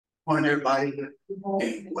Morning, everybody,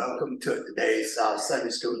 and welcome to today's Sunday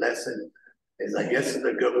school lesson. I guess it's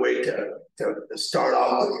a good way to start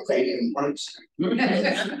off with faith and works.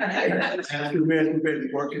 As we've been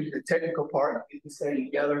working the technical part, getting this thing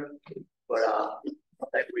together, but I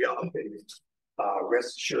think we all can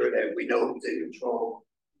rest assured that we know who's in control.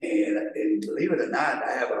 And believe it or not,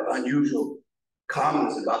 I have an unusual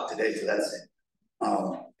comments about today's lesson.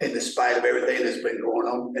 And despite of everything that's been going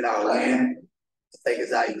on in our land, I think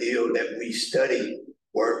it's ideal that we study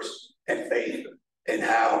works and faith and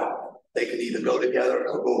how they can either go together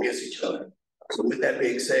or go against each other. So with that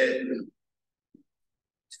being said,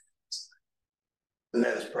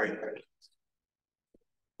 let us pray.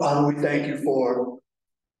 Father, we thank you for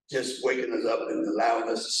just waking us up and allowing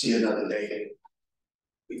us to see another day.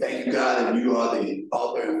 We thank you, God, that you are the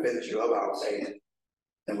author and finisher of our faith.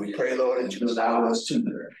 And we pray, Lord, that you allow us to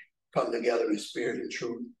come together in spirit and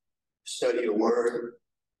truth, study your word.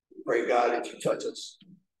 We pray, God, that you touch us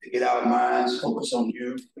to get our minds focused on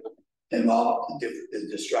you and all the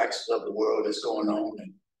distractions of the world that's going on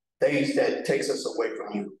and things that takes us away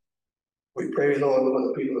from you. We pray, Lord, for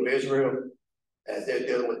the people of Israel as they're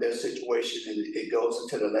dealing with their situation, and it goes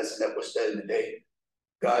into the lesson that we're studying today.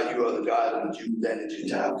 God, you are the God of the Jews and the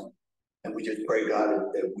Gentiles. And we just pray, God,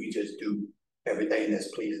 that we just do everything that's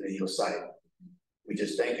pleasing in your sight. We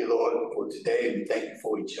just thank you, Lord, for today. We thank you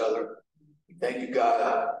for each other. We thank you,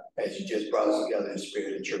 God, as you just brought us together in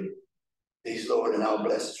spirit and truth. These, Lord, and our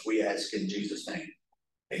blessings we ask in Jesus' name.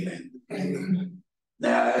 Amen. Amen.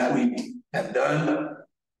 Now, as we have done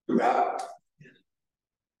throughout.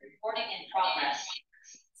 Recording in progress.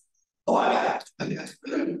 Oh, I got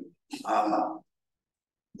it.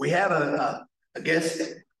 We have a guest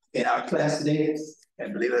in our class today.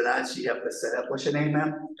 And believe it or not, she helped us set up. What's your name,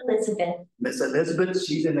 ma'am? Elizabeth. Miss Elizabeth.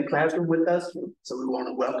 She's in the classroom with us, so we want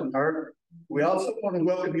to welcome her. We also want to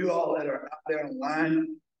welcome you all that are out there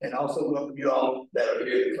online, and also welcome you all that are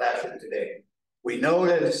here in the classroom today. We know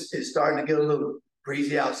that it's starting to get a little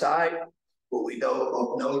breezy outside, but we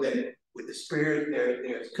know that with the Spirit,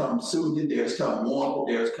 there's come soothing, there's come warmth,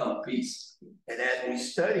 there's come peace. And as we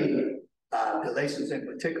study Galatians in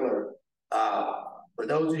particular, for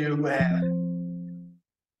those of you who have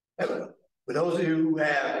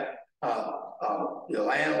your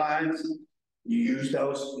landlines, you use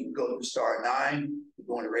those. You can go to star 9. You're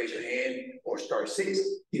going to raise your hand, or star 6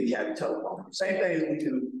 if you have your telephone. Same thing as we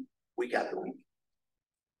do week after week.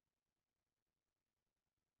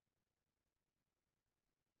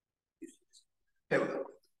 There we go.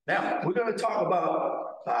 Now we're going to talk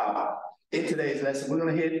about in today's lesson. We're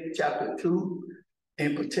going to hit chapter 2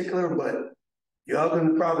 in particular, but you're going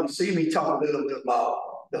to probably see me talk a little bit about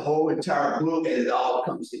the whole entire book, and it all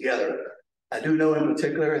comes together. I do know in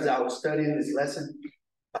particular, as I was studying this lesson,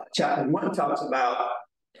 chapter 1 talks about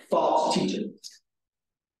false teaching.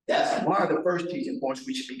 That's one of the first teaching points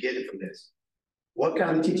we should be getting from this. What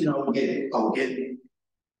kind of teaching are we getting? Are we getting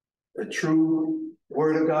the true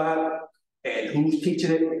word of God, and who's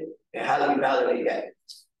teaching it, and how do we validate that?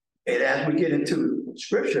 And as we get into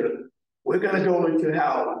scripture, we're going to go into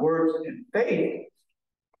how works and faith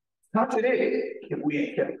contradict if we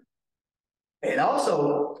ain't careful. And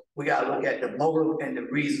also, we got to look at the motive and the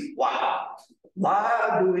reason why.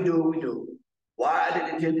 Why do we do what we do? Why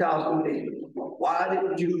did the Gentiles do what they do? Why did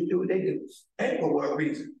the Jews do what they do? And for what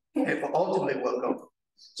reason? And for ultimately what goes.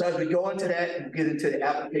 So as we go into that and get into the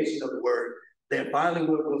application of the word, then finally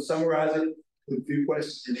we'll summarize it with a few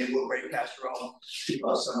questions, and then we'll bring Pastor on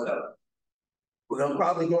to sum it up. We're going to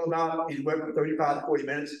probably go about anywhere from 35 to 40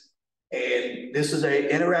 minutes. And this is an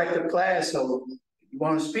interactive class, so if you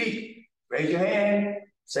want to speak, raise your hand,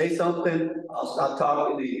 say something. I'll stop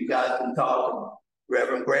talking, and you guys can talk.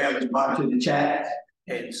 Reverend Graham is monitoring the chat,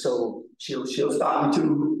 and so she'll stop me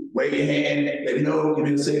too. Wave your hand, let me know, give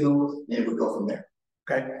me the signal, and we'll go from there.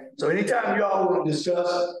 Okay? So anytime you all want to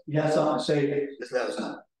discuss, you have something to say, just let us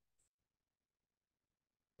know.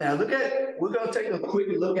 Now we're going to take a quick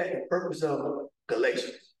look at the purpose of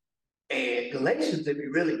Galatians. And Galatians, if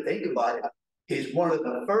you really think about it, is one of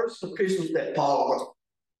the first epistles that Paul wrote.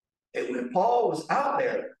 And when Paul was out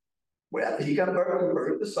there, well, after he got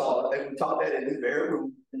converted to Saul, I think we taught that in this very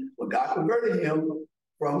room, when God converted him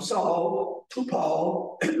from Saul to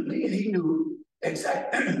Paul, and he knew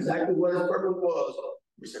exactly what his purpose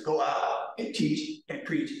was to go out and teach and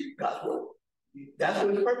preach God's word. That's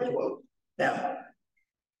what his purpose was. Now,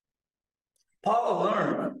 Paul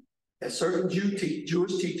learned that certain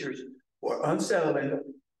Jewish teachers were unsettling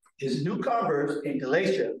his new converts in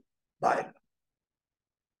Galatia by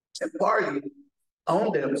imparting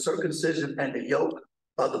on them circumcision and the yoke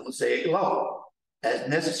of the Mosaic law as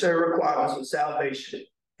necessary requirements for salvation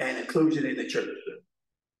and inclusion in the church.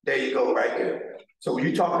 There you go, right there. So when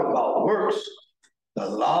you talk about works, the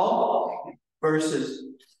law versus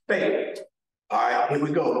faith. All right, here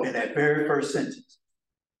we go in that very first sentence.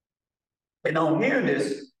 And on hearing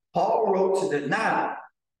this, Paul wrote to deny,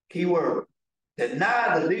 keyword,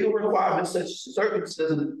 deny the legal requirements such as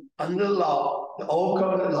circumcision under the law, the old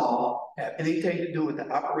covenant law, have anything to do with the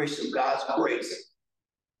operation of God's grace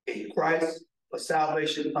in Christ for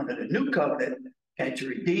salvation under the new covenant, and to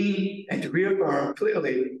redeem and to reaffirm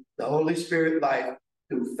clearly the Holy Spirit life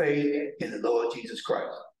through faith in the Lord Jesus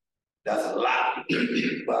Christ. That's a lot,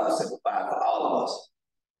 but I'll simplify for all of us.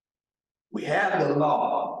 We have the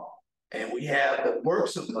law and we have the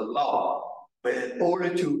works of the law, but in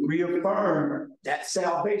order to reaffirm that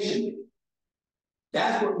salvation,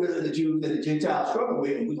 that's what really the Jews and the Gentiles struggle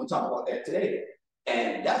with, and we're going to talk about that today.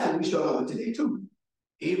 And that's what we struggle with today too.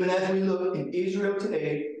 Even as we look in Israel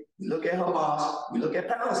today, we look at Hamas, we look at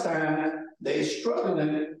Palestine, they're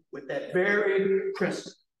struggling with that very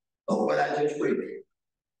principle of what I just read.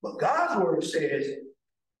 But God's word says,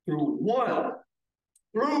 through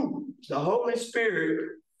the Holy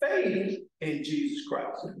Spirit, faith in Jesus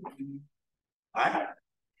Christ. All right?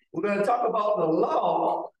 We're going to talk about the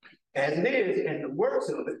law as it is and the works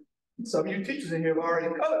of it. Some of you teachers in here have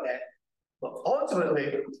already covered that. But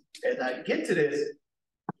ultimately, as I get to this,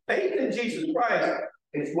 faith in Jesus Christ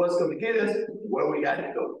is what's going to get us where we got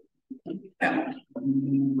to go. Now,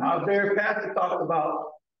 our very pastor talked about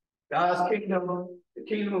God's kingdom, the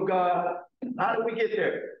kingdom of God. How do we get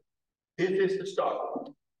there? This is the start.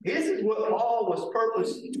 This is what Paul was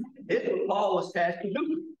purposed. This is what Paul was tasked to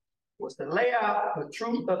do, was to lay out the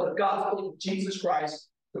truth of the gospel of Jesus Christ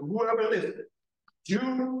to whoever listened.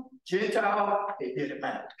 Jew, Gentile, it didn't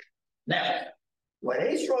matter. Now, what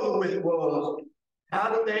they struggled with was,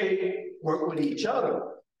 how do they work with each other?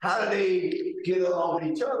 How do they get along with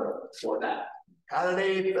each other or not? How do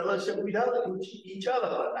they fellowship with each other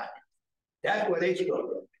or not? That's where they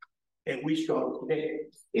struggle. And we struggle today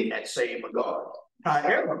in that same regard.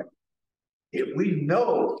 However, if we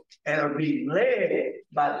know and are being led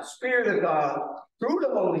by the Spirit of God through the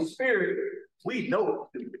Holy Spirit, we know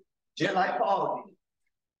what to do. Just like Paul did.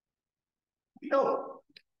 We know.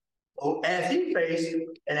 Oh, as he faced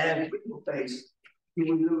and as we will face, do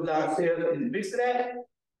we lose ourselves in the midst of that?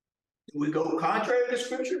 Do we go contrary to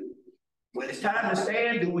Scripture? When it's time to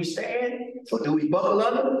stand, do we stand? Or do we buckle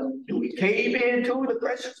under? Do we cave into the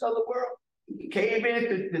pressures of the world? Do we cave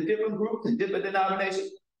into the different groups and different denominations?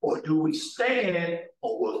 Or do we stand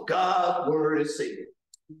on what God's word is saying?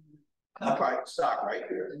 I'll probably stop right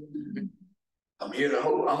here. I'm here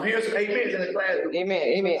some amens in the class. Amen,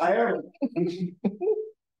 amen. I heard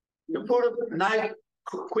to put a nice,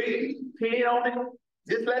 quick pin on it,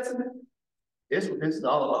 this lesson, this is what this is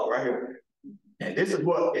all about right here. And this is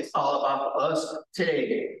what it's all about for us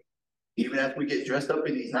today. Even as we get dressed up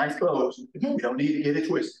in these nice clothes, we don't need to get it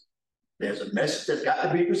twisted. There's a message that's got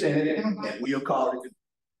to be presented, and we are called to do.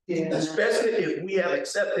 Yeah. Especially if we have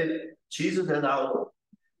accepted Jesus as our Lord.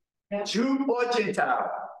 Yeah. Jew or Gentile.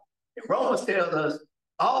 And Romans tells us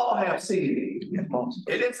all have sinned. It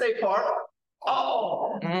didn't say part,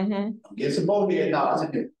 all. Mm-hmm. Get some more here knowledge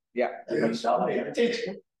in here. Yeah. Stop paying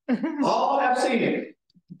attention. All have sinned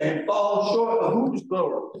and fall short of whose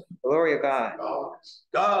glory? Glory of God.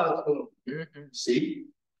 God's glory. Mm-hmm. See,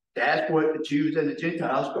 that's what the Jews and the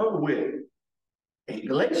Gentiles struggle with. In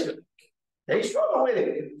Galatia, they struggle with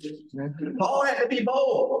it. Mm-hmm. Paul had to be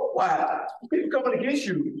bold. Why? People coming against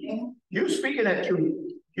you. You speaking that truth.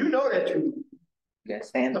 You know that truth. Yes,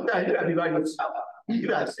 stand. Sometimes you gotta be like yourself. You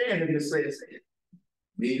gotta stand and just say it.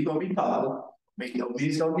 Me, you're gonna be positive. Me,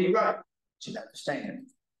 it's gonna be right. But you have to stand.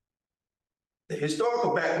 The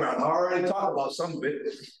historical background, I already talked about some of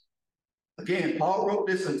it. Again, Paul wrote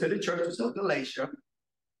this into the churches of Galatia.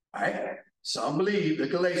 Right? Some believe the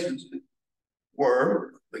Galatians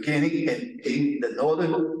were beginning in the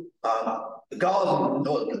northern, the Gauls in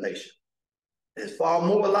northern Galatia. It's far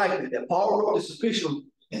more likely that Paul wrote this epistle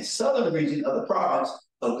in southern region of the province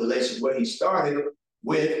of Galatia, where he started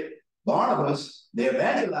with Barnabas. They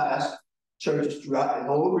evangelized churches throughout the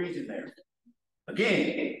whole region there.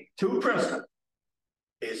 Again, two principles.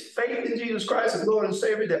 Is faith in Jesus Christ as Lord and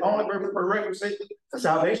Savior the only prerequisite for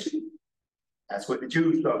salvation? That's what the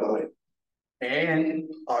Jews struggle with. And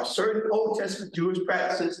are certain Old Testament Jewish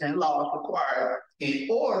practices and laws required in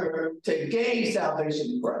order to gain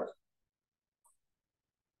salvation in Christ?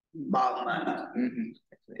 Bottom line. Mm-hmm.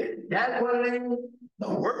 Is that what it is?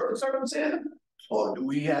 The work of circumcision? Or do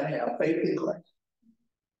we have to have faith in Christ?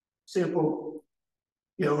 Simple.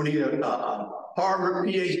 You don't need a Harvard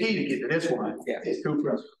PhD to get to this one. Yeah. It's two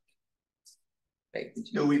principles. Faith.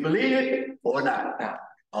 Do we believe it or not? No.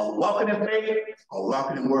 Are we walking in faith or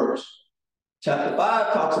walking in works? Chapter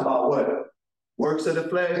 5 talks about what? Works of the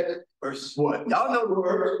flesh versus what? Y'all know the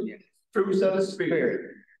words. Yeah. Fruits of the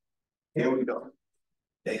spirit. Here we go.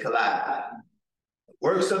 They collide.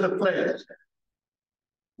 Works of the flesh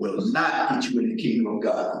will not get you in the kingdom of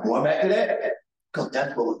God. I'm going back to that because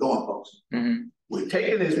that's what we're doing, folks. Mm-hmm. We're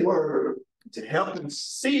taking this word to help them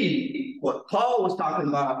see what Paul was talking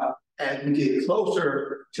about as we get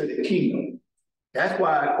closer to the kingdom. That's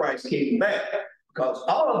why Christ came back, because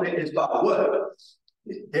all of it is about what?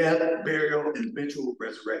 His death, burial, and eventual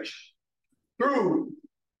resurrection. Through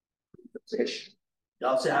the fish.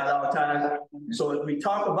 Y'all say that all the time. So if we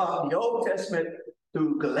talk about the Old Testament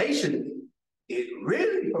through Galatians, it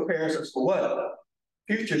really prepares us for what?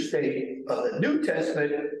 Future state of the New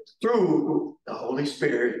Testament through the Holy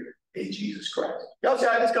Spirit in Jesus Christ. Y'all see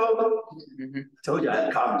how this goes? Mm-hmm. I told you I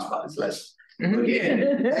had comments about this lesson. Mm-hmm.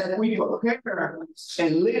 Again, as we prepare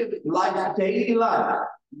and live life, daily life,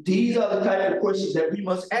 these are the type of questions that we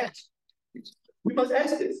must ask. We must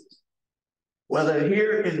ask this. Whether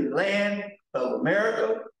here in the land of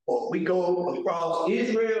America, or we go across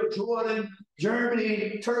Israel, Jordan,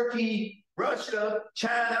 Germany, Turkey, Russia,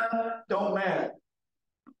 China, don't matter.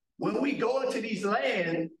 When we go into these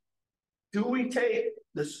lands, do we take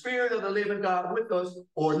the Spirit of the living God with us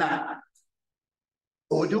or not?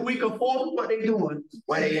 Or do we conform to what they're doing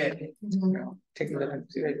where they at? No. Take the living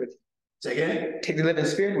spirit with you. Say again? Take the living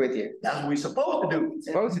spirit with you. That's what we're supposed to do.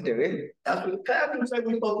 Supposed to do it. That's what the pastor said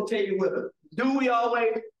we're supposed to take it with us. Do we always?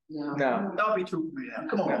 No. Don't be true for me now.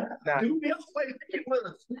 Come on. No. Do we always take it with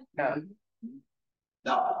us? No.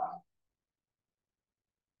 No.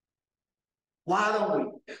 Why don't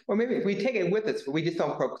we? Well, maybe we take it with us, but we just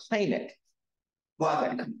don't proclaim it. Why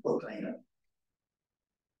don't we proclaim it?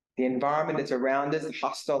 The environment that's around us, the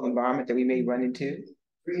hostile environment that we may run into.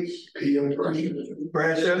 Peer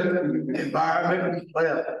pressure, environment,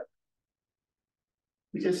 whatever.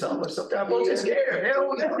 We just sometimes folks are scared. They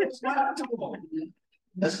don't know what's happening to them.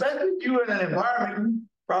 Especially if you're in an environment you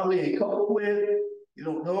probably ain't coupled with, you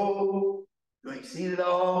don't know, you ain't seen it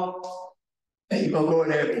all, and you're gonna go in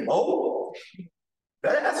there and be, oh,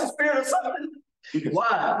 that's a spirit of something.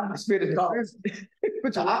 Why? The spirit of God.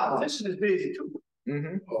 But the opposition is busy too.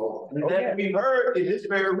 Mm-hmm. And that we heard in this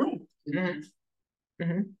very room. Mm-hmm.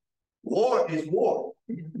 Mm-hmm. War is war.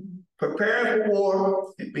 Mm-hmm. Preparing for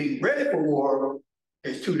war and being ready for war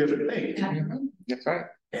is two different things. Mm-hmm. That's right.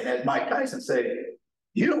 And as Mike Tyson said,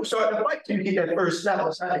 you don't start to fight till you get that first slap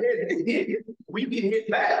upside the head. We get hit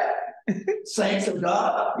back. Saints of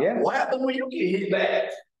God. Yeah. What happens when you get hit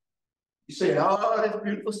back? You say all this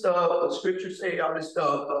beautiful stuff, the scriptures say all this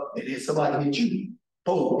stuff, and then somebody hit you,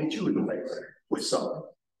 boom, hit you in the face with something.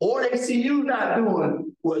 Or they see you not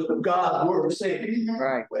doing what God's word said.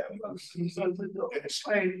 Right. Well,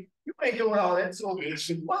 explain, you ain't doing all that, so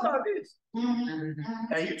what about this?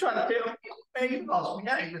 Mm-hmm. And you trying to tell me, man, you lost me,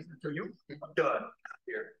 I ain't listening to you. I'm done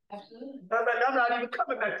here. I'm not even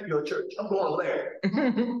coming back to your church. I'm going there.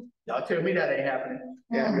 Y'all tell me that ain't happening.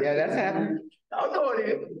 Yeah, that's happening. Y'all know it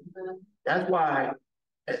is. That's why,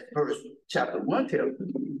 at verse chapter 1 tells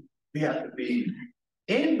me, we have to be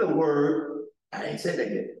in the word. I ain't said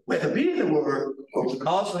that yet. We have to be in the word, but we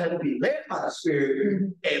also have to be led by the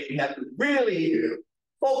Spirit, and we have to really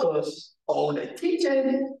focus on the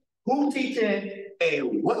teaching, who teaching,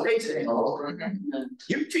 and what they saying.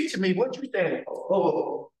 You teaching me what you standing for.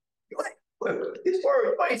 Oh, you ain't, well, this word,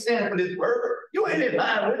 you ain't standing for this word. You ain't in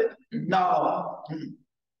line with it. No.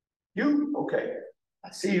 You, okay. I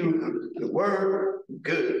see you, the word,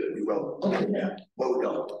 good. We roll. Okay, now, where we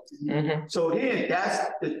go? Mm-hmm. So again, that's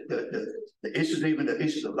the issues, even the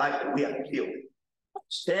issues of life that we have to deal with.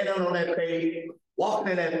 Standing on that faith,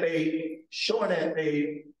 walking in that faith, showing that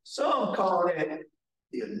faith. Some call that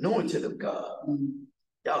the anointing of God.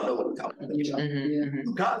 Y'all know what I'm talking about.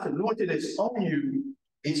 Mm-hmm. God's anointing is on you,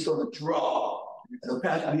 it's going to draw. And the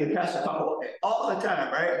pastor, me and pastor talk about that all the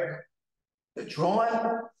time, right? The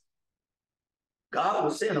drawing, God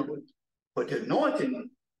will send them, but the anointing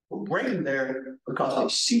will bring them there because they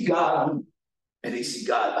see God in you and they see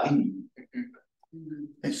God in you.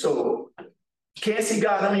 And so you can't see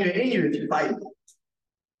God in you if you fight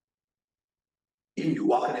in you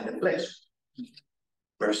walking in the flesh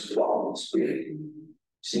versus walking in the spirit.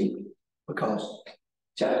 See, because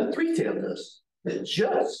chapter 3 tells us the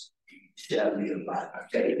just shall live by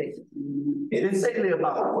faith. It didn't say live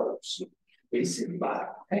by works. It said by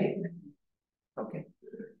faith. Okay.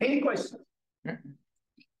 Any questions? All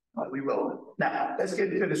right, we rolling. Now, let's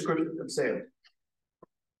get into the scriptures themselves.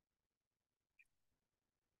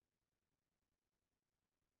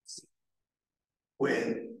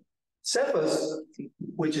 when Cephas,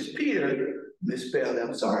 which is Peter, misspelled,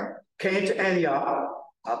 I'm sorry, came to Antioch,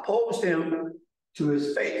 opposed him to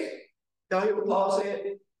his face. Y'all hear what Paul said?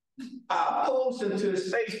 I opposed him to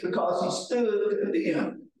his face because he stood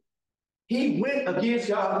condemned. He went against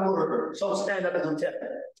God's word. So stand up and contest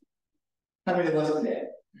that. How many of us do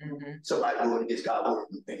that? Somebody going against God's word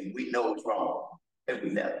and we know it's wrong, and we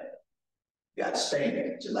never. You got to stand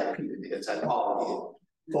there, just like Peter did, just like Paul did.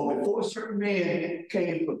 For before certain men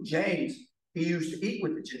came from James, he used to eat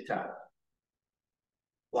with the Gentiles.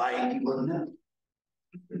 Why ain't he with them?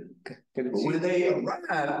 But when they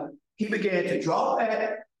arrived, he began to draw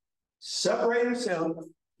back, separate himself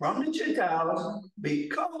from the Gentiles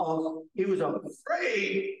because he was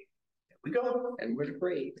afraid. There we go. And we're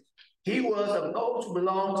afraid. He was of those who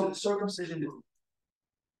belonged to the circumcision group.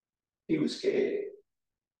 He was scared.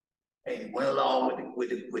 And he went along with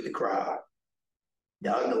the crowd.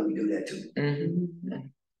 Y'all know we do that too.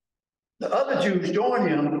 The other Jews joined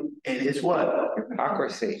him in his what?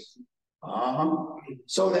 Hypocrisy.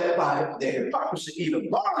 So that by their hypocrisy, even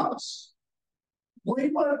Barnabas, we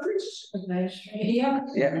want to preach.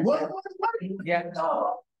 Yeah. What? Yeah.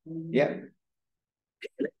 No. Yeah.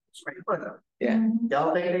 Yeah.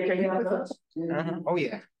 Y'all think they can't help us? Oh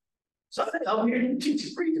yeah. So I'm here to teach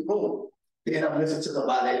and preach the book. Then I'm listening to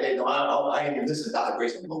somebody. They know I ain't even listening to Dr.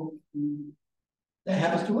 Grace anymore. That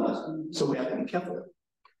happens to us. So we have to be careful.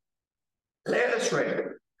 Let us read.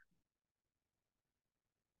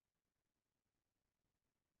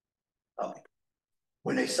 Okay.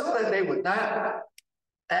 When they saw that they were not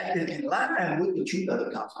acting in line with the truth of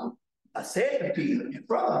the gospel, I said to Peter in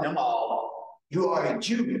front of them all, you are a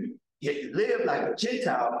Jew, yet you live like a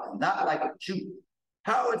Gentile and not like a Jew.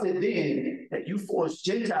 How is it then that you force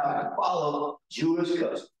Gentiles to follow Jewish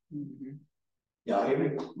customs? Y'all hear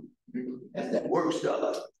me? That's that work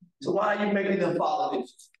stuff. So why are you making them follow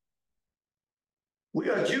this? We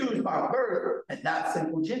are Jews by birth and not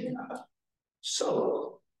simple Gentiles.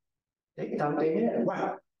 So they thought they had it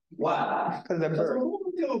right. Why? Because of the birth.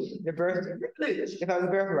 The birth. Because of the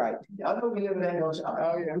birthright. Y'all know we live in that notion.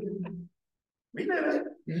 Oh yeah. We live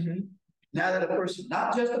it. Now that a person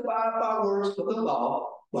not justified by works of the law,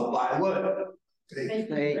 but by what? Faith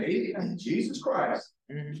in Jesus Christ.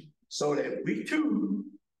 So that we too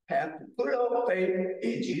have to put our faith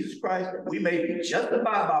in Jesus Christ, that we may be justified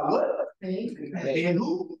by what? Faith. In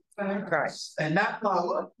who? Christ. And not by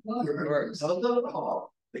what? Works of the law.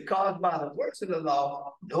 Because by the works of the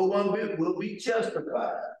law, no one will be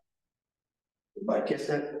justified. Everybody catch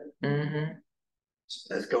that?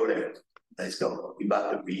 Let's go there. Let's go. We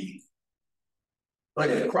about to read. But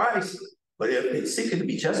if they seeking to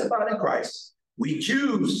be justified in Christ, we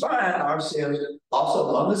Jews find ourselves also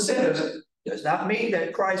among the sinners. Does not mean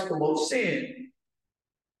that Christ promotes sin.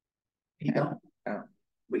 You know,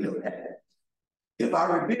 we know that. If I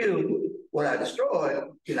reveal what I destroyed,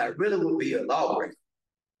 then I really will be a lawbreaker.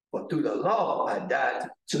 But through the law, I died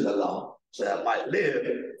to the law, so that I might live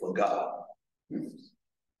for God.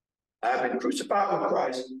 I have been crucified with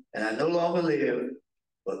Christ, and I no longer live,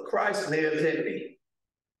 but Christ lives in me.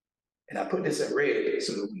 And I put this in red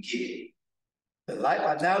so that we get it. The life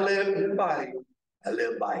I now live in the body, I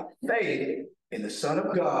live by faith in the Son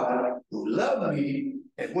of God who loved me.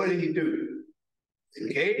 And what did he do?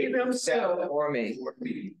 He gave himself for me.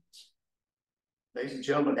 Ladies and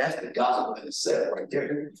gentlemen, that's the gospel in itself right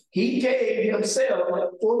there. He gave himself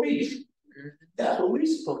for me. That's what we're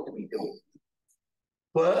supposed to be doing.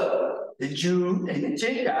 But the Jew and the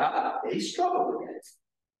Gentile, they struggle with that.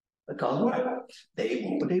 Because what? They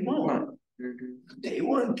want what they want. They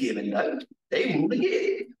weren't giving nothing. They want to get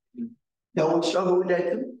it. Don't struggle with that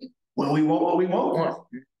too. When we want what we want.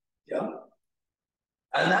 Yeah.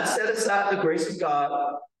 And not set aside the grace of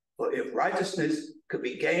God, for if righteousness could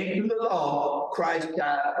be gained through the law, Christ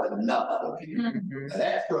died for nothing.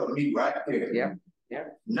 That's from me right there. Yeah.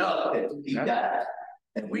 Nothing. He died.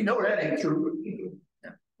 And we know that ain't true.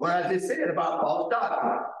 What I just said about false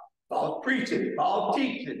doctrine, false preaching, false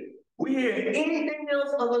teaching. We hear anything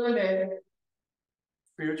else other than that.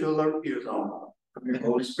 Spiritual alert ears on. The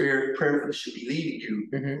Holy Spirit prayerfully should be leading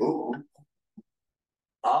you.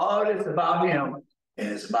 All this about him, and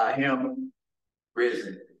it's about him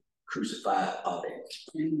risen, crucified, all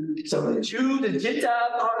that. So the Jews and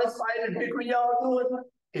Gentiles, all this fighting and bickering y'all doing,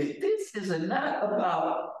 if this is not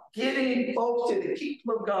about getting folks to the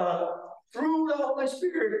kingdom of God through the Holy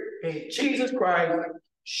Spirit and Jesus Christ,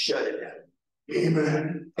 shut it down.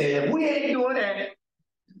 Amen. And if we ain't doing that,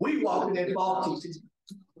 we walking in false teaching.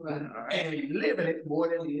 And we living it more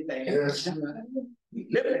than anything else. We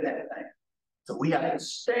living in that thing. So we have to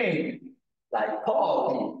stand like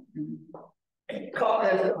Paul did and call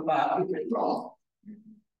that stuff out if it's wrong.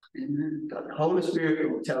 The Holy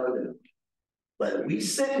Spirit will tell them. But if we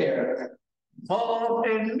sit there, mum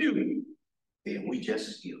and mute, then we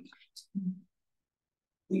just heal.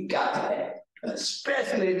 We got that,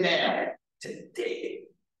 especially now, today,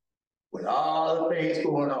 with all the things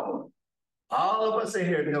going on. All of us in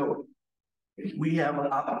here know we have an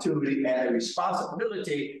opportunity and a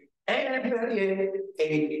responsibility and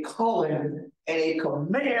a calling and a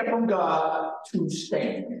command from God to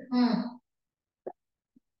stand.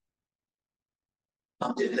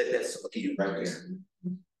 I'm just let that soak in right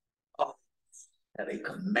there. Oh, have a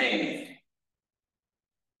command.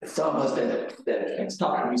 Some of us that's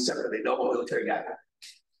talking to me separately, no military guy.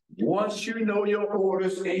 Once you know your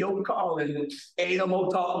orders and your calling, ain't no more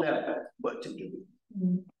talk left but to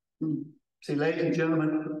do. See, ladies and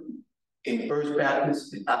gentlemen, in First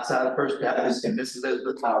Baptist, outside of First Baptist, and this is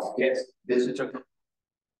Elizabeth House, yes, this is church.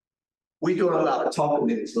 We doing a lot of talking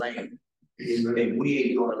in this land, and we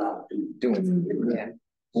ain't doing a lot of doing. Yeah.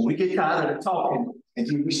 When we get tired of the talking, and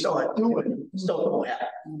then we start doing, stuff won't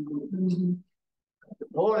happen. The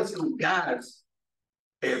Lord is going to guide us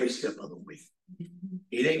every step of the way.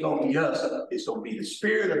 It ain't going to be us. It's going to be the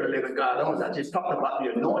Spirit of the living God on us. I just talked about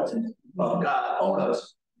the anointing of God on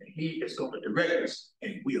us. And He is going to direct us,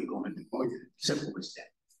 and we are going to do it. Simple as that.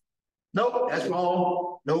 Nope, that's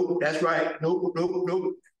wrong. Nope, that's right. Nope, nope,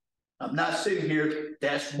 nope. I'm not sitting here.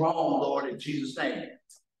 That's wrong, Lord, in Jesus' name.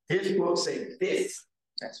 His book says this.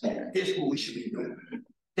 That's right. This is what we should be doing.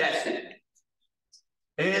 That's it.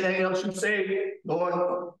 Anything else you say,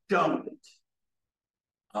 Lord, done it.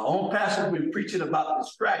 Our own pastor been preaching about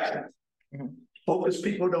distractions. Focused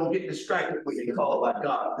people don't get distracted when they call by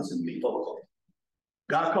God. Listen to me, folks.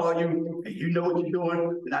 God called you, and you know what you're doing,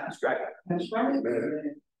 you're not distracted. That's right.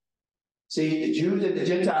 See, the Jews and the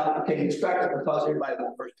Gentiles became distracted because everybody was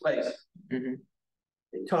in first place.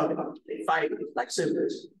 They talk, they fight like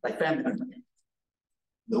siblings, like family members.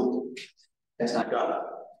 No, that's not God.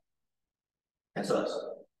 That's us.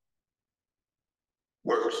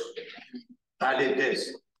 Worse. I did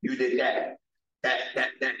this, you did that.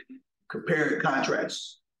 That. Compare and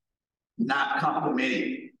contrast. Not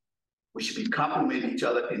complimenting. We should be complimenting each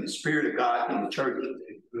other in the Spirit of God in the church.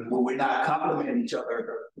 When we're not complimenting each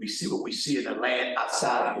other, we see what we see in the land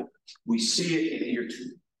outside of it. We see it in here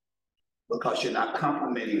too. Because you're not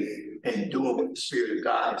complimenting and doing what the Spirit of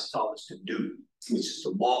God has taught us to do, which is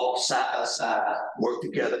to walk side by side, work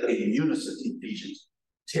together in unison. Ephesians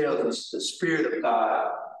tells us the Spirit of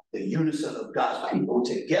God, the unison of God's people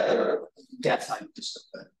together. That's how you do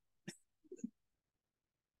stuff.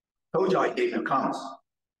 Told y'all I gave them comments.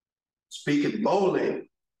 Speaking boldly,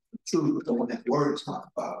 the truth of what that word is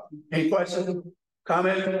talking about. Any questions?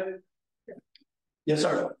 Comment? Yes,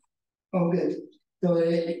 sir. Okay. So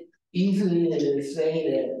it easily to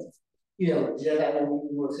say that, just like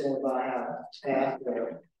we were saying about how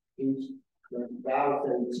pastor is the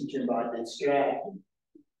Bible says teaching about distraction.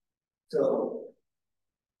 So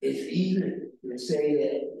it's easy to say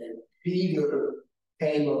that Peter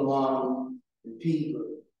came among the people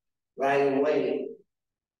right away.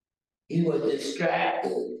 He was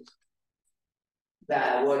distracted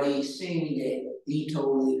by what he seen that he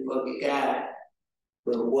totally forgot.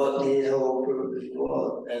 But what his whole purpose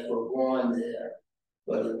was, and for going there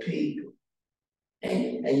for the people.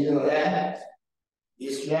 And that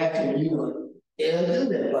distraction, it'll do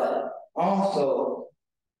that, but also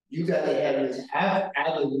you got to have this, I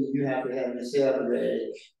believe you have to have this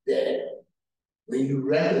ready that when you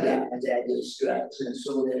recognize that distraction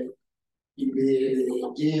so that you be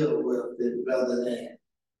able to deal with it rather than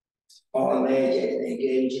automatically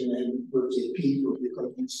engaging with your people,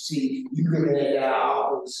 because you see, you looking at that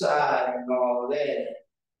outside and all that.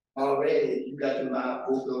 Already, you got your mouth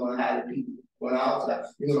open on how the people went outside.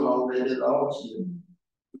 You already lost you.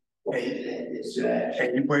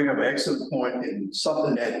 And you bring up an excellent point and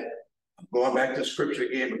something that I'm going back to scripture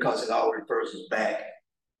again because it all refers us back.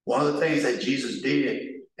 One of the things that Jesus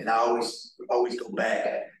did, and I always go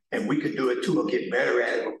back, and we could do it too or get better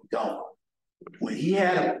at it, but we don't. When he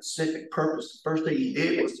had a specific purpose, the first thing he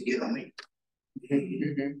did was to get on me.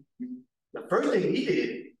 The first thing he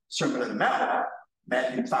did, Sermon on the Mount,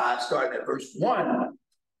 Matthew 5, starting at verse 1,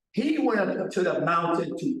 he went up to the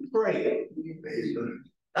mountain to pray.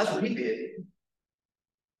 That's what he did.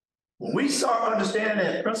 When we start understanding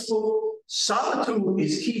that principle, solitude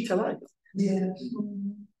is key to life. Yeah.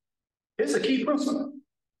 It's a key principle.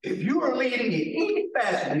 If you are leading in any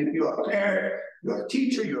fashion, if you're a parent, you're a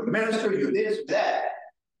teacher, you're a minister, you're this, that,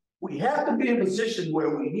 we have to be in a position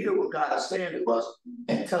where we hear what God is saying to us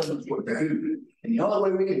and tell us what to do. And the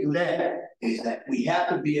only way we can do that is that we have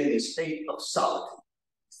to be in a state of solitude.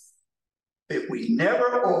 If we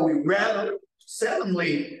never, or we rather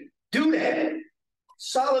seldomly do that,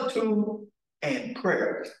 solitude and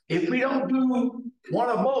prayer. If we don't do one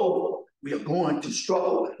or both, we are going to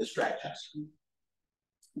struggle with distractions.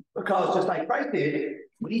 Because just like Christ did,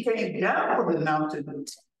 when he came down from the mountain,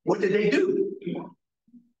 what did they do?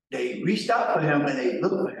 They reached out for him and they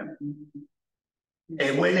looked for him.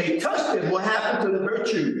 And when they touched him, what happened to the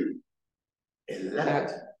virtue? It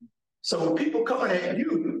left. So when people coming at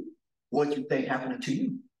you, what do you think happened to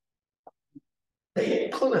you? They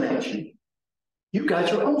pulling at you. You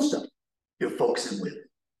got your own stuff you're focusing with.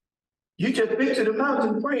 You just been to the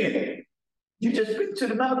mountain praying. You just been to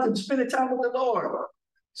the mountain spending time with the Lord.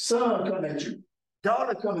 Son come at you.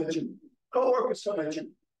 Daughter come at you. Co-workers come at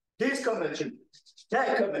you. This come at you.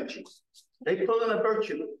 That come at you. They pulling a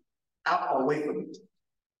virtue out away from you.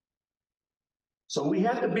 So we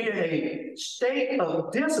have to be in a state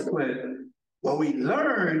of discipline where we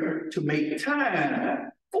learn to make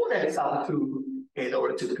time for that solitude in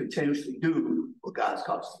order to continuously do what God's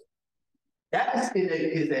called us to do. That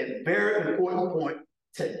is a very important point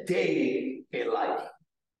today in life.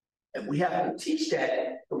 And we have to teach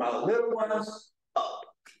that from our little ones up.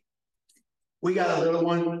 We got a little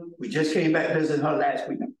one, we just came back visiting her last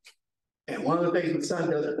week. And one of the things my son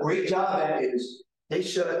does a great job at is they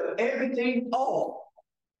shut everything off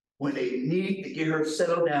when they need to get her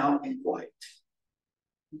settled down and quiet.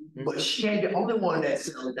 But she ain't the only one that's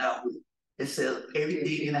settled down with it. It says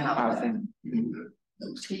everything in the house.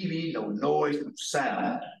 No TV, no noise, no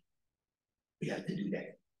sound. We have to do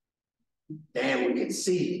that. Then we can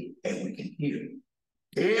see and we can hear.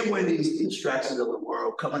 Then when these distractions of the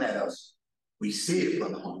world coming at us, we see it,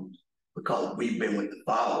 Brother Holmes, because we've been with the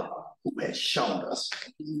Father who has shown us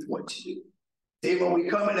what to do. Then when we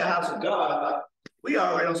come in the house of God, we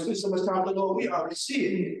already don't spend so much time with the Lord, we already see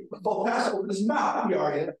it. Before Pastor opens his mouth, we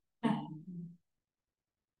already.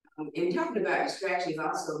 In talking about distractions,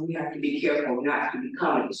 also we have to be careful not to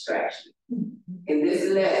become a distraction. In this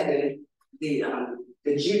lesson,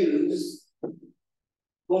 the Jews,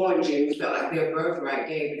 born Jews, felt like their birthright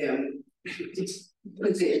gave them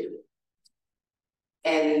position.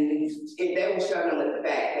 And if they were struggling with the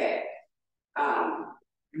fact that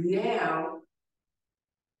now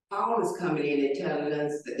Paul is coming in and telling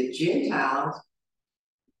us that the Gentiles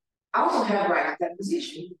also have right to that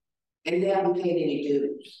position, and they haven't paid any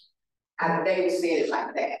dues. They were saying it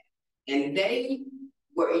like that. And they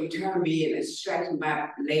were in turn being distracted by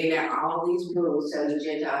laying out all these rules telling the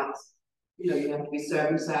Gentiles, you know, you have to be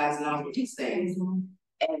circumcised and all of these things.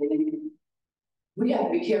 And we have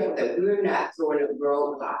to be careful that we're not throwing up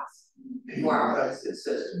roadblocks for our brothers and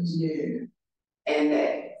sisters. Yeah. And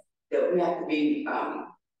that we have to be,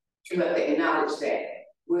 we have to acknowledge that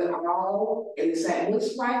we're all in the same,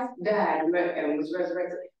 once Christ died and was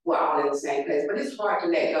resurrected, we're all in the same place. But it's hard to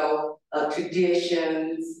let go of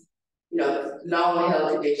traditions, you know,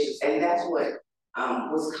 long-held traditions, and that's what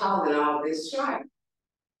was causing all this strife.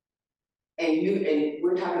 And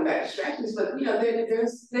we're talking about distractions, but you know,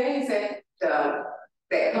 there's things that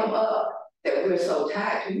that come up that we're so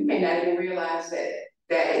tied to. You may not even realize that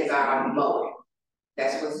that is our motive.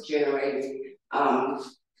 That's what's generating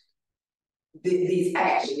these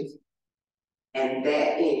actions, and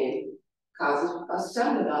that end causes a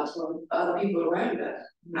stumbling blocks for other people around us.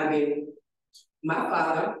 I mean, my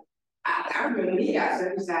father, I remember he got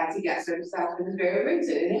circumcised. He got circumcised for this very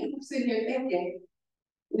reason, and I'm sitting here thinking,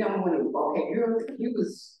 you know, okay, you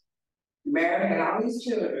was married, had all these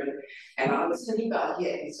children, and all of a sudden he thought he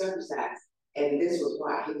had to be circumcised, and this was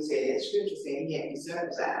why he said that scripture said he had to be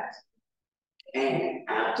circumcised. And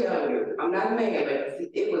I'm telling you, I'm not a man, but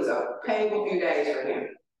it was a painful few days for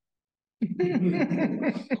him.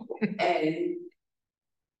 And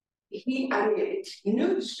he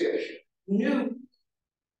knew the scripture, knew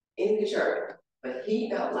in the church, but he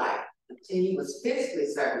felt like until he was physically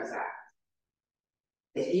circumcised,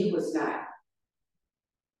 that he was not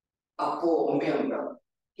a full member.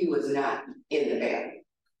 He was not in the family.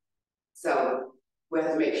 So we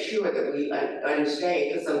have to make sure that we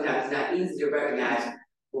understand, because sometimes it's not easy to recognize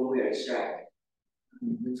when we're distracted.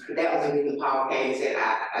 That was the reason Paul came and said,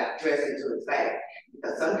 I address it to his face,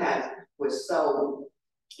 because sometimes we're so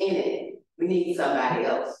in it, we need somebody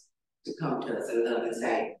else to come to us and love and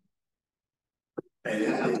say.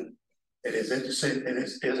 And it is interesting, and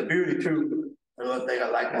there's a beauty too. Another thing I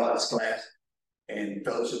like about this class and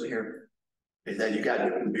fellowship here is that you got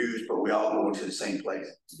different views, but we all going to the same place.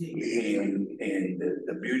 And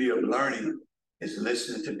the beauty of learning is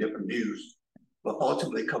listening to different views, but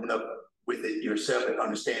ultimately coming up with it yourself and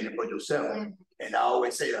understand it for yourself. And I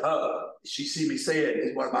always say to her, she see me say it,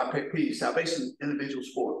 it's one of my pet peeves. Salvation is an individual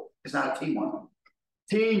sport. It's not a team one.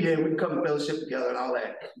 Team, yeah, we come to fellowship together and all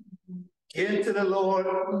that. Into the Lord,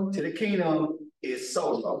 to the kingdom is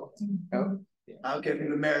solo. Oh. I don't care if you've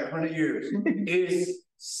been married 100 years. It's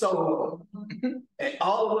solo. And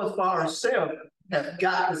all of us by ourselves have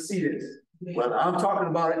got to see this. Whether I'm talking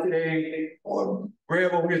about it today, or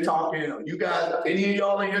Rev over here talking, or you guys, any of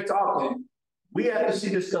y'all in here talking, we have to see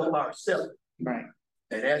this stuff by ourselves. Right.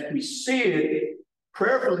 And as we see it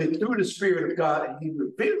prayerfully through the Spirit of God, and He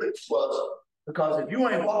reveals it to us, because if you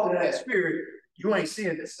ain't walking in that Spirit, you ain't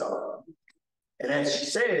seeing this stuff. And as she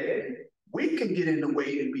said, we can get in the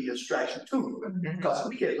way and be a distraction too, because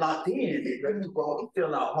we get locked in and ready to go and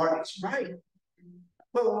feel our heart is right.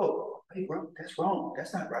 Whoa, whoa, whoa, hey bro, that's wrong.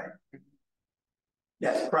 That's not right.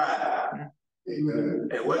 That's pride. Amen.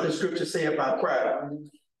 And what does Scripture say about pride?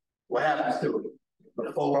 What happens to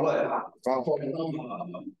it? For what?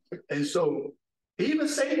 And so even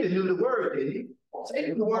Satan knew the word, didn't he?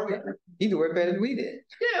 Satan knew the word. He knew it better than we did.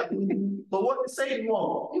 Yeah, but what did Satan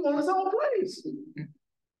want? He wanted his own place.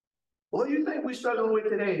 What do you think we're struggling with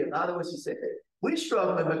today? A lot of us, he said, we're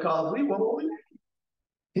struggling because we want what we need.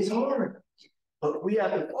 It's hard, but we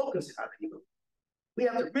have to focus on people. We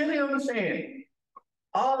have to really understand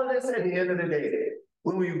all of this at the end of the day.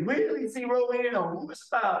 When we really zero in on who it's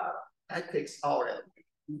about, that takes all that.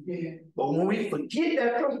 Yeah. But when we forget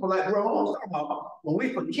that principle, like we're almost talking about, when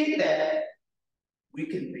we forget that, we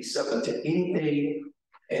can be subject to anything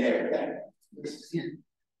and everything. Yeah.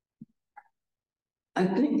 I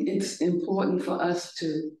think it's important for us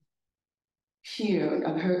to hear.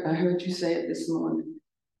 I heard you say it this morning,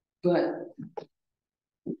 but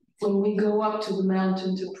when we go up to the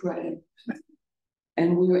mountain to pray,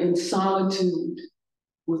 and we're in solitude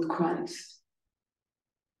with Christ,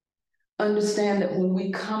 understand that when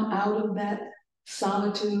we come out of that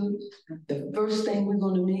solitude, the first thing we're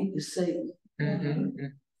going to meet is Satan.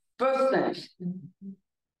 First thing.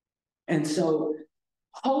 And so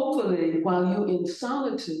hopefully while you're in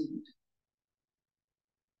solitude,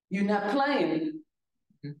 you're not playing,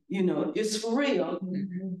 you know, it's for real.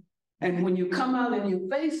 And when you come out and you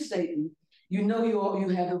face Satan, you know you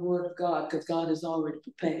have the word of God, because God is already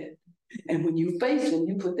prepared. And when you face him,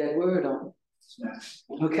 you put that word on.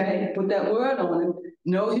 Okay, put that word on him.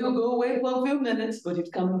 No, he'll go away for a few minutes, but he's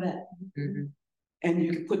coming back. And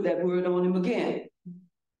you can put that word on him again.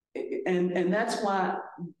 And that's why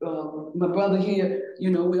my brother here, you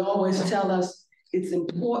know, we always tell us it's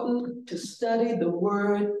important to study the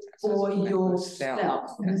word for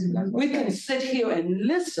yourself. We can sit here and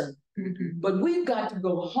listen, but we've got to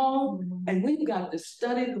go home and we've got to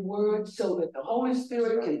study the word so that the Holy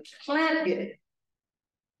Spirit can plant it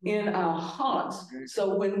in our hearts.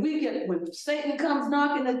 So when Satan comes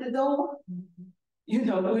knocking at the door, you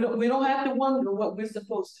know, we don't have to wonder what we're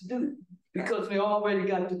supposed to do, because we already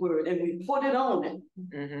got the word and we put it on him.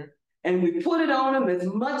 And we put it on him as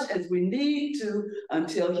much as we need to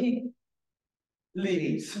until he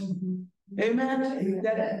leaves. Amen.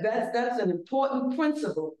 That's an important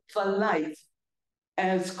principle for life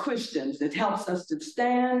as Christians. It helps us to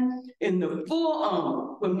stand in the full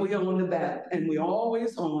armor when we're on the battle, and we're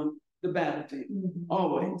always on the battlefield.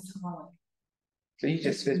 Always. So you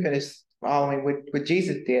just finished following what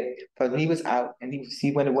Jesus did, because he was out and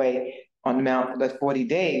he went away on the mount for the 40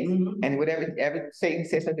 days, and whatever Satan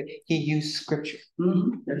said something, he used scripture.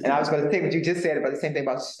 And I was going to say what you just said about the same thing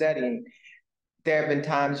about studying. There have been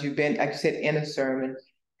times you've been, like you said, in a sermon,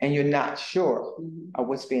 and you're not sure of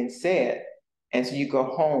what's being said, and so you go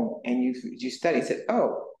home and you study. You said,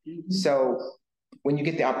 oh, so when you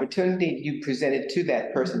get the opportunity, you present it to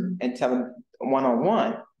that person and tell them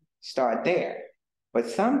one-on-one, start there. But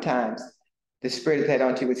sometimes the Spirit has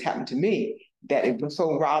on to you, what's happened to me, that it was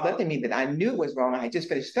so riled up in me that I knew it was wrong. I had just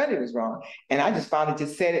finished studying, it was wrong. And I just finally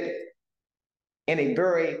just said it in a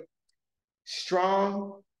very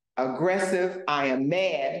strong, aggressive, I am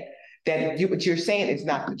mad, that what you're saying is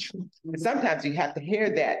not the truth. But sometimes you have to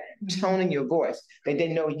hear that tone in your voice, that they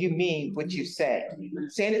know you mean what you say.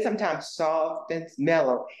 Saying it sometimes soft and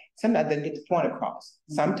mellow, sometimes doesn't get the point across.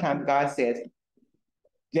 Sometimes God says,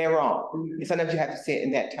 they're wrong. And sometimes you have to say it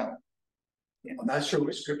in that tone. I'm not sure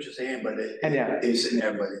what scripture's saying, but it's in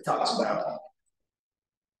there, but it talks about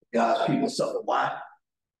God's people suffer. Why?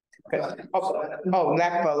 Lack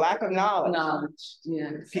of knowledge.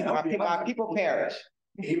 Yeah. Our people perish.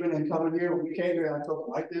 Even in coming here, when we came here and I talked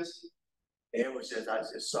like this, it was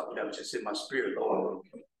just something that was just in my spirit, Lord.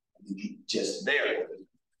 Just there.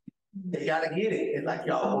 They gotta get it. And like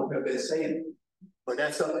y'all have been saying, but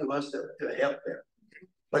that's something for us to help them.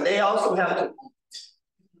 But they also have to,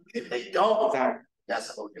 if they don't, Sorry. that's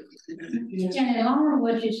a whole different thing. And along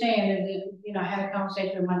with what you're saying, is that, I had a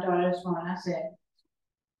conversation with my daughter this morning. I said,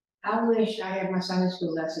 I wish I had my Sunday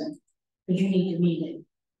school lesson, but you need to meet it.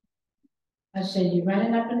 I said, you're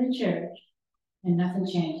running up in the church and nothing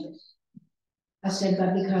changes. I said,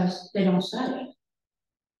 but because they don't study.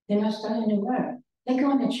 They're not studying the word. They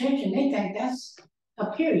go into church and they think that's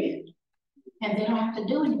a period. And they don't have to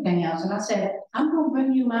do anything else. And I said, I'm gonna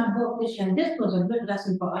bring you my book this year. And this was a good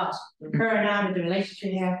lesson for us. Her and I, with the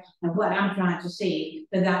relationship we have and what I'm trying to see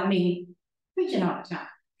without me preaching all the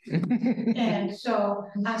time. And so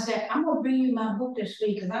I said, I'm gonna bring you my book this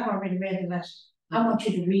week because I've already read the lesson. I want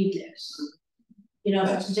you to read this.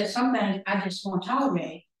 It's just something I just won't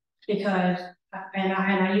tolerate because, and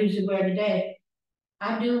I use the word today,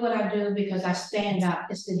 I do what I do because I stand up.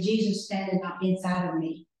 It's the Jesus standing up inside of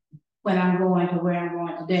me when I'm going to where I'm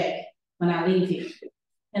going today, when I leave here.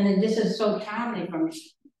 And then this is so timely for me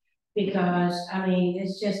because,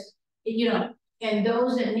 it's just, and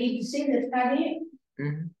those that need to see this right here.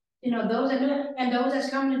 Mm-hmm. Those that do it, and those that's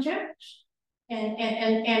coming to church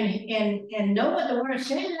and know what the word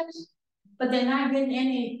says, but they're not getting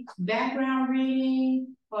any background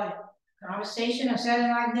reading or conversation or something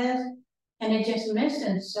like this, and they're just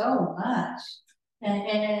missing so much. And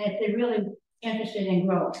if they're really interested in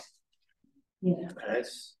growth,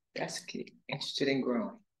 That's key. Interested in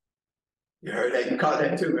growing. You heard that? You caught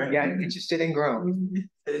that too, right? Yeah, interested in growing.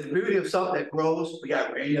 And the beauty of something that grows, we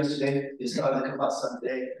got rain yesterday, it's starting to come out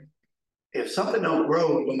someday. If something don't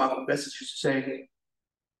grow, what my professors used to say,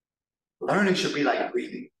 learning should be like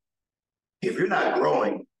breathing. If you're not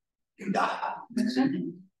growing, you die.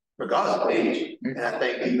 Regardless of age. And I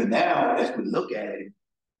think even now, as we look at it,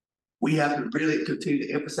 we have to really continue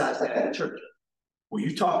to emphasize that at church. When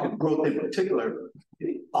you talk about growth in particular,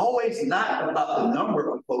 it's always not about the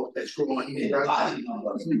number of folks that's growing in body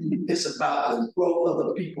numbers. It's about the growth of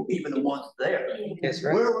the people, even the ones there. That's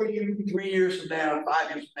right. Where were you 3 years from now,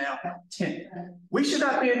 5 years from now, 10? We should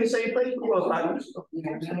not be in the same place we were 5 years ago.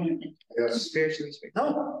 Spiritually speaking.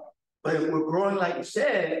 No. But if we're growing like you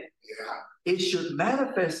said, it should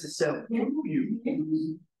manifest itself through you.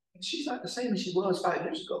 And she's not the same as she was 5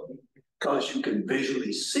 years ago. Because you can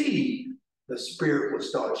visually see the spirit will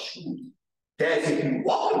start shooting. That if you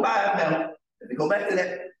walk by now, let me go back to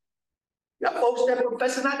that. You got folks that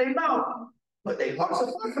professing out their mouth, but their hearts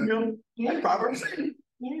are far from you. Like Proverbs saying.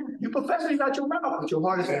 You professing out your mouth, but your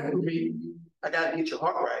heart is going to be, I gotta get your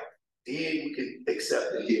heart right. Then we can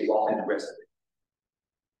accept it and walk in the rest of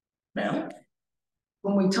it. Ma'am?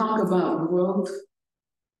 When we talk about growth,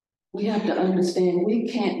 we have to understand we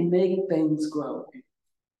can't make things grow.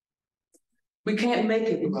 We can't make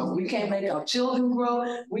it grow. We can't make our children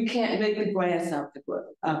grow. We can't make the grass out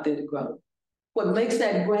there to grow. What makes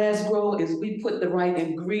that grass grow is we put the right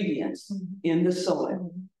ingredients in the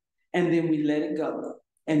soil, and then we let it go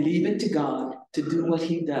and leave it to God to do what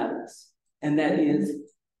He does, and that is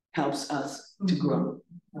helps us to grow.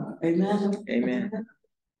 Amen. Amen.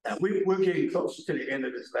 Now we're getting closer to the end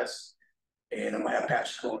of this lesson, and I'm gonna have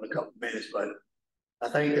Pastor go in a couple of minutes, but I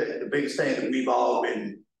think that the biggest thing that we've all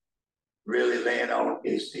been really laying on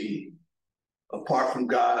is apart from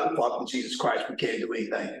God, apart from Jesus Christ, we can't do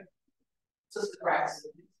anything. Sister Christ.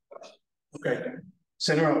 Okay,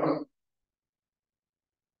 send her up.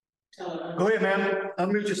 Go ahead, ma'am.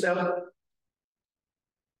 Unmute yourself.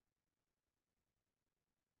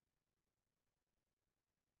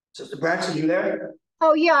 Sister Braxton, you there?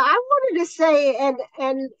 Oh yeah, I wanted to say,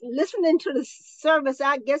 and listening to the service,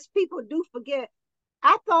 I guess people do forget.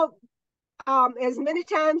 I thought as many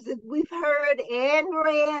times as we've heard and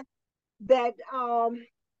read that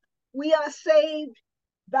we are saved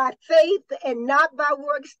by faith and not by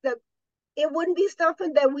works, that it wouldn't be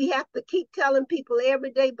something that we have to keep telling people every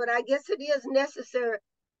day, but I guess it is necessary.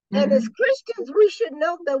 And as Christians, we should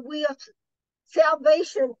know that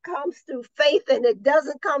salvation comes through faith and it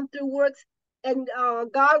doesn't come through works. And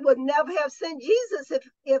God would never have sent Jesus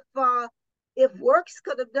if works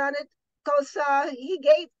could have done it, because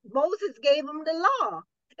Moses gave them the law,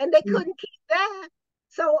 and they couldn't keep that.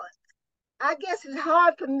 So I guess it's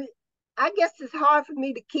hard for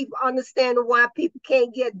me to keep understanding why people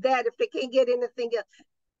can't get that if they can't get anything else.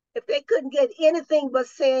 If they couldn't get anything but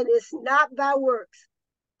saying it's not by works,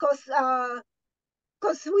 because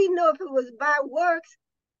we know if it was by works,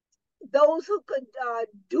 those who could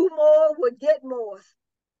do more would get more.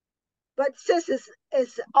 But since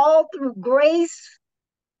it's all through grace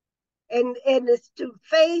and it's through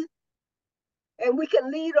faith, and we can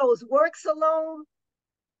leave those works alone,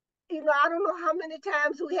 I don't know how many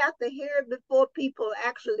times we have to hear it before people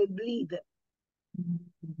actually believe it.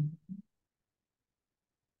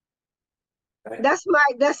 That's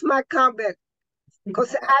my comment.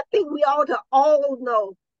 Because I think we ought to all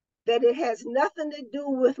know that it has nothing to do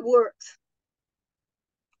with works.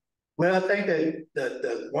 Well, I think that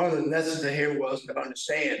the one of the lessons in here was to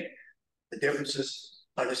understand the differences,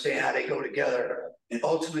 understand how they go together, and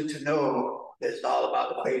ultimately to know that it's all about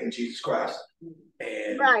the faith in Jesus Christ.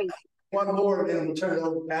 And right. One more, and then we'll turn it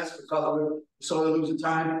over to Pastor because we're sort of losing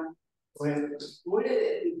time. Go ahead. One of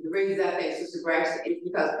the reasons I think, Sister Braxton, is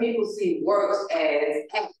because people see works as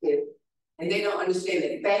active, and they don't understand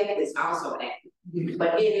that faith is also active.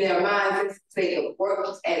 But in their minds, they think of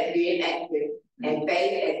works as being active and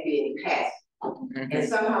faith as being passive. And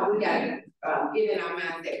somehow we got to get in our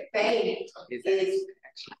minds that faith is,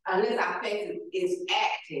 unless our faith is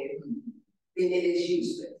active, then it is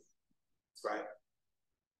useless. That's right.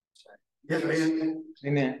 Yes, ma'am.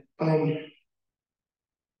 Amen.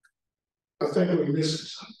 I think we're missing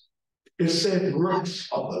something. It said works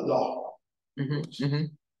of the law,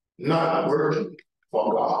 not working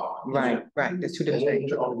for God. Right. That's two different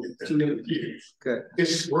things. Two different things. Good.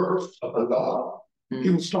 It's works of the law. He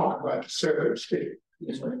was talking about the certain state,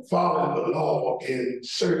 following the law in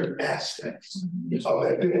certain aspects of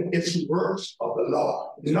that. It's works of the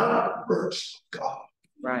law, not works of God.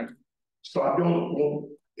 Right. So I don't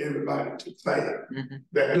want everybody to think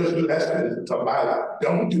that this lesson is about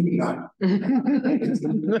don't do nothing.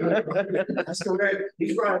 That's correct.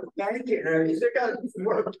 He's right. Thank you. He's got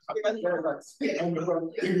work.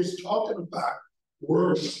 He was talking about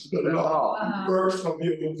works of the law, works of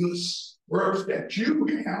your goods, works that you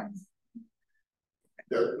have,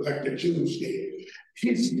 like the Jews did.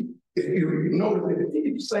 If you notice that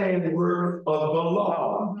he's saying the word of the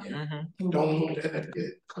law, don't want that to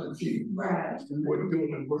get confused. Right. We're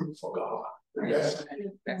doing the work for God. That's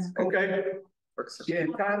okay. Yeah,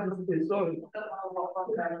 time is sort of.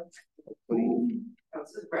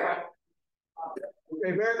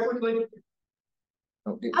 Okay, very quickly.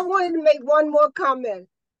 I wanted to make one more comment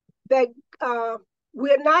that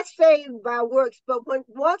we're not saved by works, but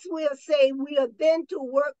once we are saved, we are then to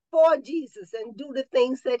work for Jesus and do the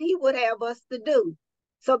things that he would have us to do.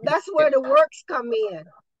 So that's where the works come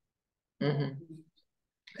in.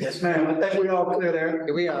 Yes, ma'am. I think we all clear there.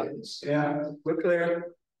 Here we are. Yeah, we're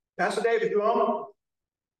clear. Pastor David, you on?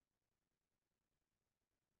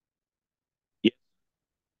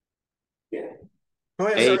 Yeah. Go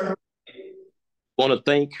ahead, sir. I want to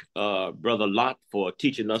thank Brother Lott for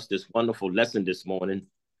teaching us this wonderful lesson this morning.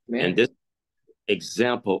 And this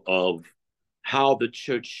example of how the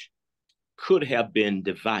church could have been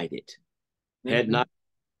divided had not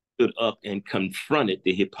stood up and confronted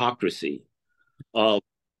the hypocrisy of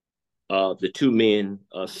the two men,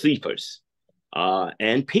 Cephas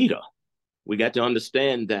and Peter. We got to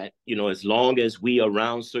understand that, you know, as long as we are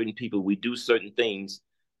around certain people, we do certain things.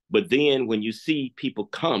 But then when you see people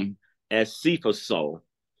come, as Cephas saw,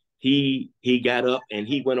 he got up and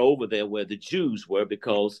he went over there where the Jews were,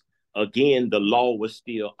 because again, the law was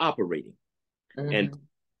still operating, and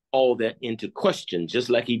all that into question, just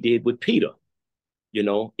like he did with Peter. You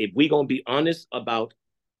know, if we're going to be honest about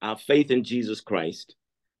our faith in Jesus Christ,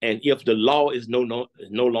 and if the law is no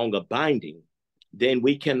longer binding, then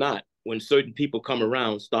we cannot, when certain people come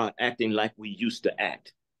around, start acting like we used to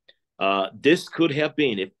act. This could have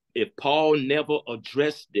been, if Paul never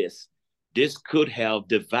addressed this could have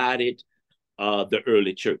divided the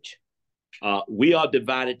early church. We are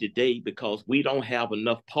divided today because we don't have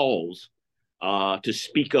enough Pauls to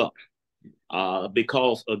speak up.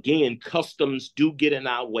 Because again, customs do get in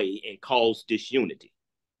our way and cause disunity.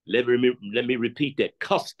 Let me repeat that.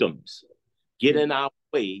 Customs get in our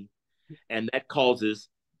way, and that causes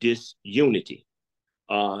disunity.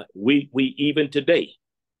 We even today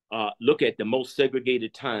look at the most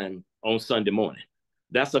segregated time on Sunday morning.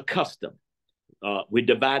 That's a custom. We're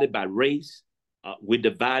divided by race. We're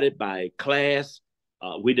divided by class.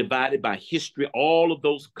 We're divided by history. All of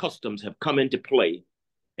those customs have come into play.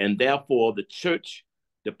 And therefore, the church,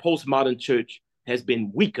 the postmodern church, has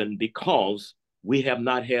been weakened because we have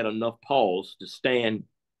not had enough Pauls to stand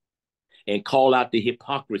and call out the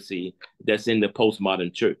hypocrisy that's in the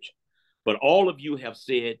postmodern church. But all of you have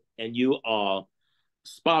said, and you are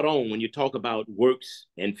spot on when you talk about works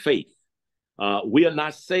and faith. We are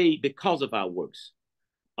not saved because of our works.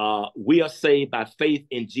 We are saved by faith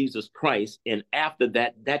in Jesus Christ. And after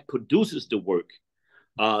that, that produces the work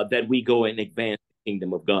that we go and advance the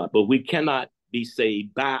kingdom of God. But we cannot be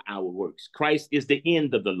saved by our works. Christ is the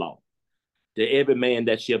end of the law. To every man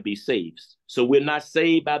that shall be saved. So we're not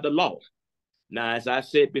saved by the law. Now, as I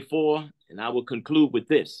said before, and I will conclude with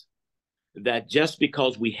this, that just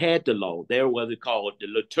because we had the law, there was called the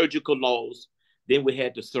liturgical laws, then we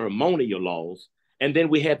had the ceremonial laws, and then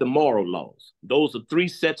we had the moral laws. Those are three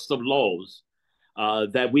sets of laws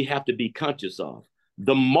that we have to be conscious of.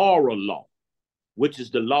 The moral law, which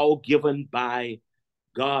is the law given by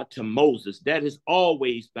God to Moses, that is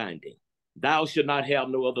always binding. Thou shalt not have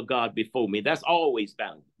no other God before me. That's always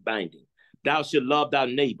binding. Thou shalt love thy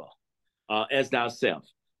neighbor as thyself.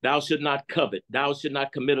 Thou shalt not covet. Thou shalt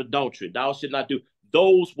not commit adultery. Thou shalt not do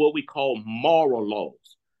those what we call moral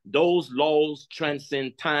laws. Those laws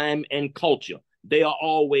transcend time and culture. They are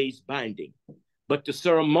always binding. But the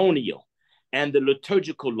ceremonial and the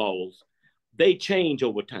liturgical laws, they change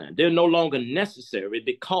over time. They're no longer necessary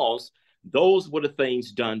because those were the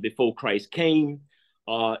things done before Christ came.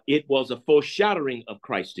 It was a foreshadowing of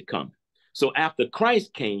Christ to come. So after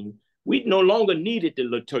Christ came, we no longer needed the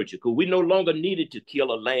liturgical. We no longer needed to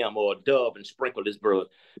kill a lamb or a dove and sprinkle his blood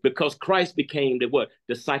because Christ became the what?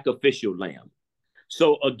 The sacrificial lamb.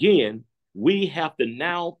 So again, we have to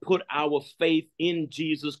now put our faith in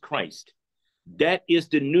Jesus Christ. That is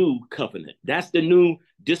the new covenant. That's the new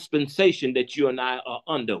dispensation that you and I are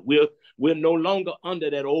under. We're no longer under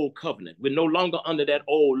that old covenant. We're no longer under that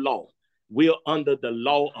old law. We're under the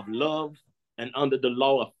law of love and under the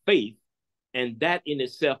law of faith. And that in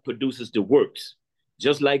itself produces the works.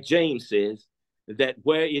 Just like James says, that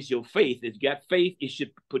where is your faith? If you got faith, it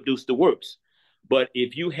should produce the works. But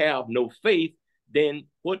if you have no faith, then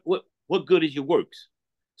what good is your works?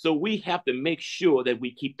 So we have to make sure that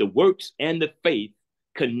we keep the works and the faith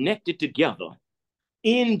connected together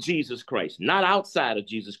in Jesus Christ, not outside of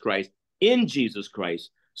Jesus Christ, in Jesus Christ,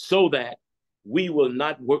 so that we will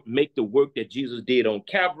not make the work that Jesus did on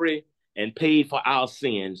Calvary and paid for our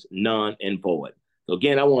sins none and void. So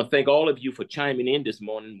again, I want to thank all of you for chiming in this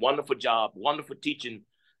morning. Wonderful job, wonderful teaching,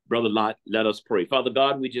 Brother Lot. Let us pray. Father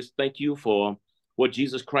God, we just thank you for what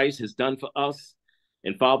Jesus Christ has done for us.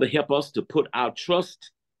 And Father, help us to put our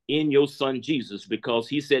trust in your Son Jesus, because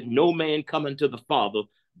he said, no man coming to the Father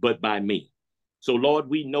but by me. So Lord,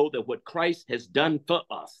 we know that what Christ has done for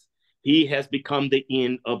us, he has become the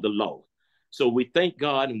end of the law. So we thank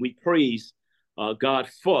God and we praise God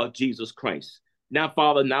for Jesus Christ. Now,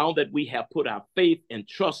 Father, now that we have put our faith and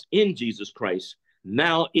trust in Jesus Christ,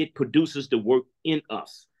 now it produces the work in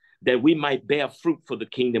us that we might bear fruit for the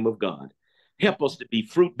kingdom of God. Help us to be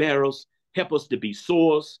fruit bearers, help us to be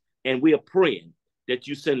sowers, and we are praying that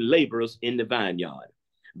you send laborers in the vineyard.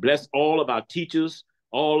 Bless all of our teachers,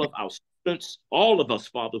 all of our students, all of us,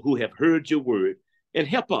 Father, who have heard your word, and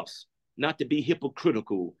help us not to be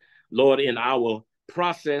hypocritical, Lord, in our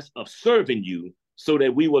process of serving you, so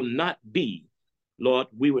that we will not be, Lord,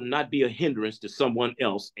 we will not be a hindrance to someone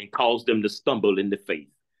else and cause them to stumble in the faith.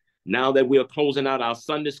 Now that we are closing out our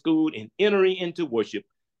Sunday school and entering into worship,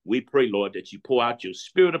 we pray, Lord, that you pour out your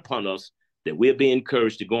spirit upon us, that we'll be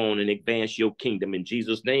encouraged to go on and advance your kingdom. In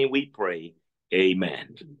Jesus' name we pray.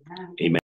 Amen. Amen.